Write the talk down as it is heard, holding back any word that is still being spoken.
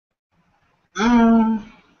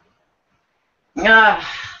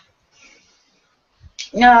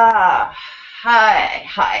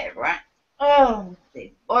Hi, everyone. Oh,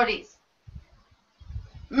 these bodies.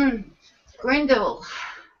 Grindal.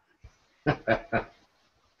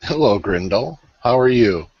 Hello, Grindal. How are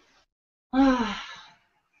you?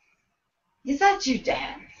 Is that you,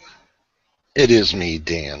 Dan? It is me,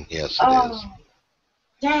 Dan. Yes, it is.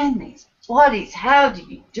 Dan, these bodies, how do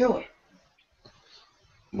you do it?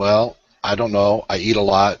 Well, I don't know. I eat a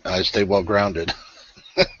lot. I stay well grounded.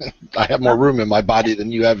 I have more room in my body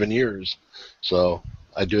than you have in yours. So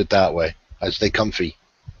I do it that way. I stay comfy.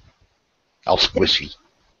 I'll squishy.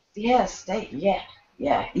 Yes, yeah.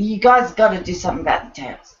 You guys got to do something about the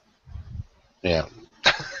tails. Yeah.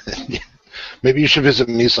 Maybe you should visit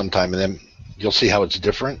me sometime, and then you'll see how it's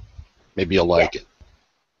different. Maybe you'll like it.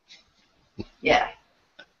 Yeah.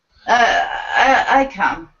 I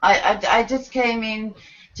come. I just came in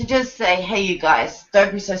to just say, hey, you guys,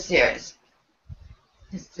 don't be so serious.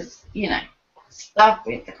 Just stop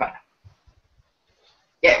with the crap.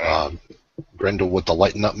 Get ready. Grindal with the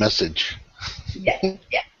lighten up message. Yeah.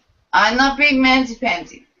 I'm not being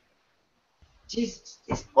mancy-pansy. Just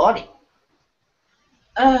this body.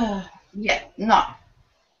 No. Get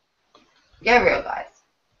real, guys.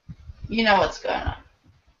 You know what's going on.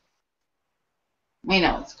 We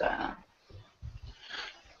know what's going on.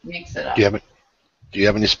 Mix it up. Do you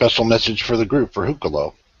have any special message for the group, for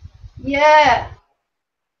Hucolo? Yeah,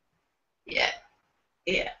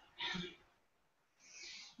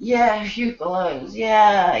 Hucolos.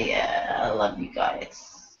 Yeah. I love you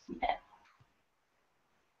guys. Yeah.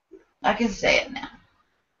 I can say it now.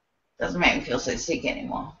 Doesn't make me feel so sick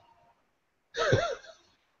anymore.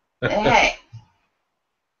 Hey.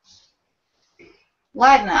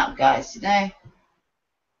 Lighten up, guys,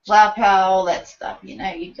 Flower power, all that stuff,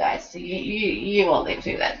 you guys, so you all live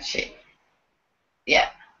through that shit. Yeah.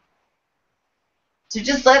 So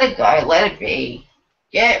just let it go, let it be.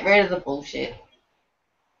 Get rid of the bullshit.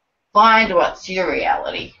 Find what's your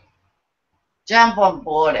reality. Jump on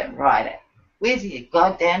board and ride it. With your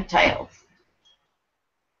goddamn tails.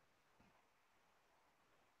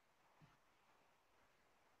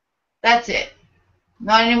 That's it.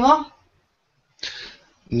 Not anymore?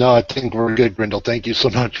 No, I think we're good, Grindal. Thank you so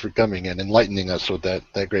much for coming and enlightening us with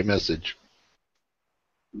that great message.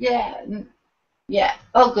 Yeah.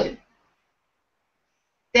 Oh, good.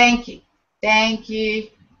 Thank you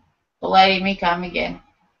for letting me come again.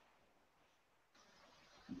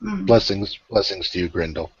 Blessings to you,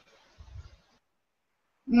 Grindal.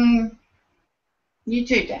 You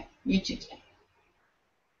too, Dan.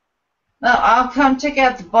 Well, I'll come check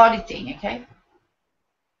out the body thing, okay?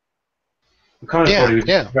 What kind of body would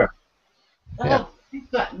you prefer?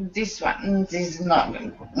 This one. This is not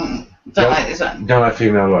good. Don't like this one. Don't like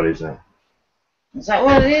female bodies, no. Is that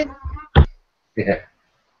what it is? Yeah.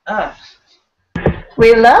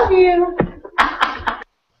 We love you.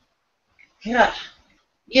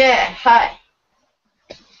 Yeah, hi.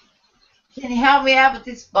 Can you help me out with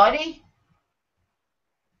this body?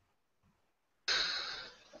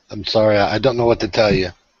 I'm sorry, I don't know what to tell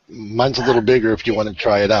you. Mine's a little bigger if you want to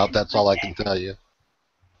try it out. That's all I can tell you.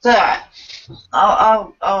 It's all right.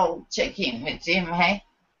 I'll check in with Jim, hey?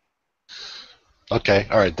 Okay,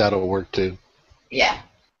 all right, that'll work too. Yeah.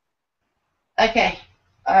 Okay,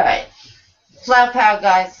 all right. Flower power,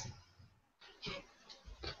 guys.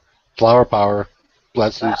 Flower power.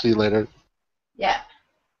 Bless you. See you later. Yeah.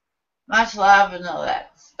 Much love and all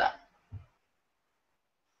that stuff.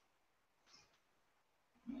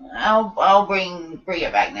 I'll bring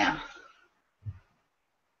it back now.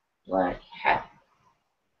 What happened?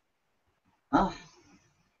 Oh.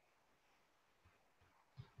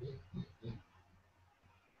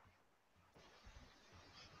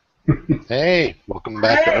 Hey, welcome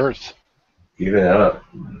back to Earth. Give it up.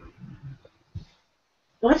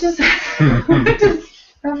 What just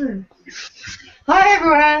happened? Hi,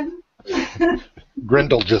 everyone.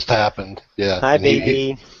 Grindal just happened. Yeah. Hi,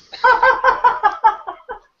 baby.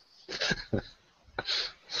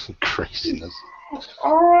 Craziness.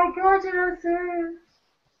 Oh my God, you're serious.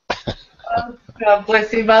 Oh, God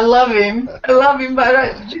bless him. I love him, but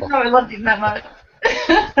I love him that much.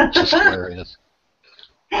 Just hilarious.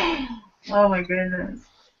 Oh my goodness.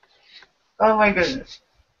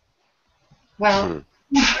 Well,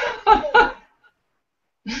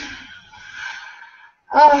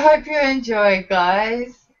 I hope you enjoy,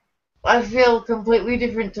 guys. I feel completely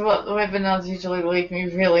different to what the webinars usually leave me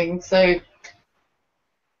feeling, so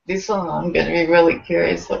this one I'm going to be really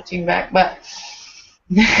curious watching back, but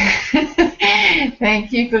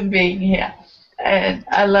thank you for being here, and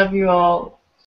I love you all.